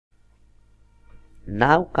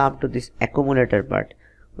Now come to this accumulator part.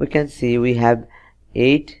 We can see we have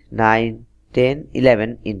 8, 9, 10,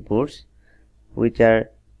 11 inputs, which are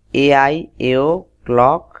AI, AO,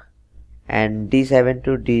 clock, and D7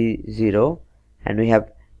 to D0, and we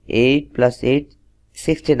have 8 plus 8,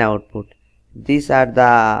 16 output. These are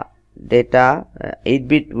the data.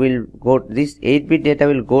 8-bit will go. This 8-bit data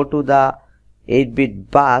will go to the 8-bit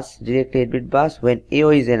bus, direct 8-bit bus, when AO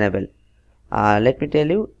is enabled. Let me tell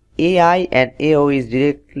you, AI and AO is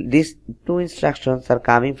direct. These two instructions are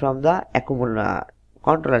coming from the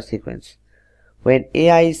controller sequence. When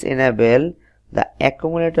AI is enabled, the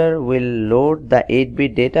accumulator will load the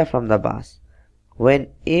 8-bit data from the bus. When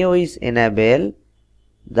AO is enabled,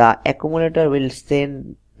 the accumulator will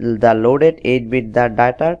send the loaded 8-bit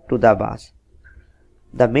data to the bus.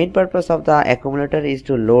 The main purpose of the accumulator is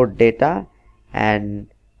to load data, and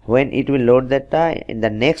when it will load data in the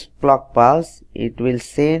next clock pulse, it will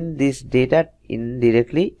send this data in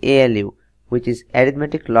directly ALU, which is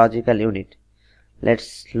arithmetic logical unit.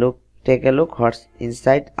 Let's take a look what's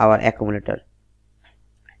inside our accumulator.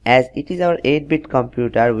 As it is our 8-bit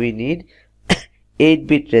computer, we need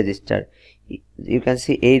 8-bit register. You can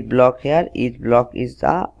see 8 block here. Each block is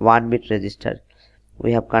a 1-bit register.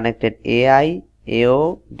 We have connected AI,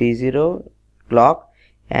 AO, D0, clock,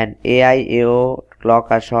 and AI, AO, clock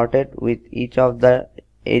are shorted with each of the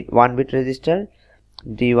 1-bit register,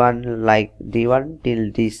 D1 like D1 till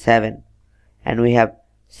D7, and we have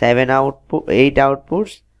 8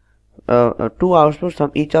 outputs, 2 outputs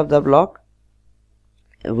from each of the block,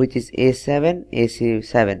 which is A7,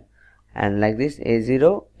 AC7, and like this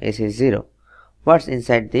A0, AC0. What's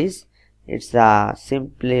inside this? It's a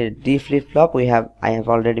simply D flip-flop. I have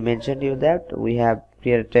already mentioned you that we have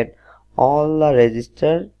created all the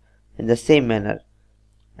register in the same manner,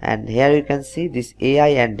 and here you can see this AI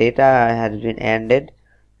and data has been ended,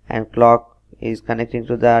 and clock is connecting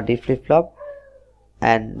to the D flip-flop,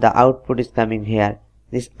 and the output is coming here.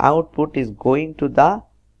 This output is going to the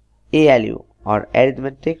ALU, or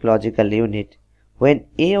arithmetic logical unit. When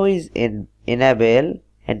AO is enabled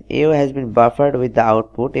and AO has been buffered with the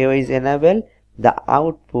output, AO is enabled, the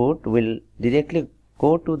output will directly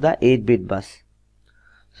go to the 8-bit bus.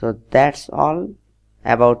 So that's all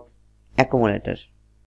about accumulator.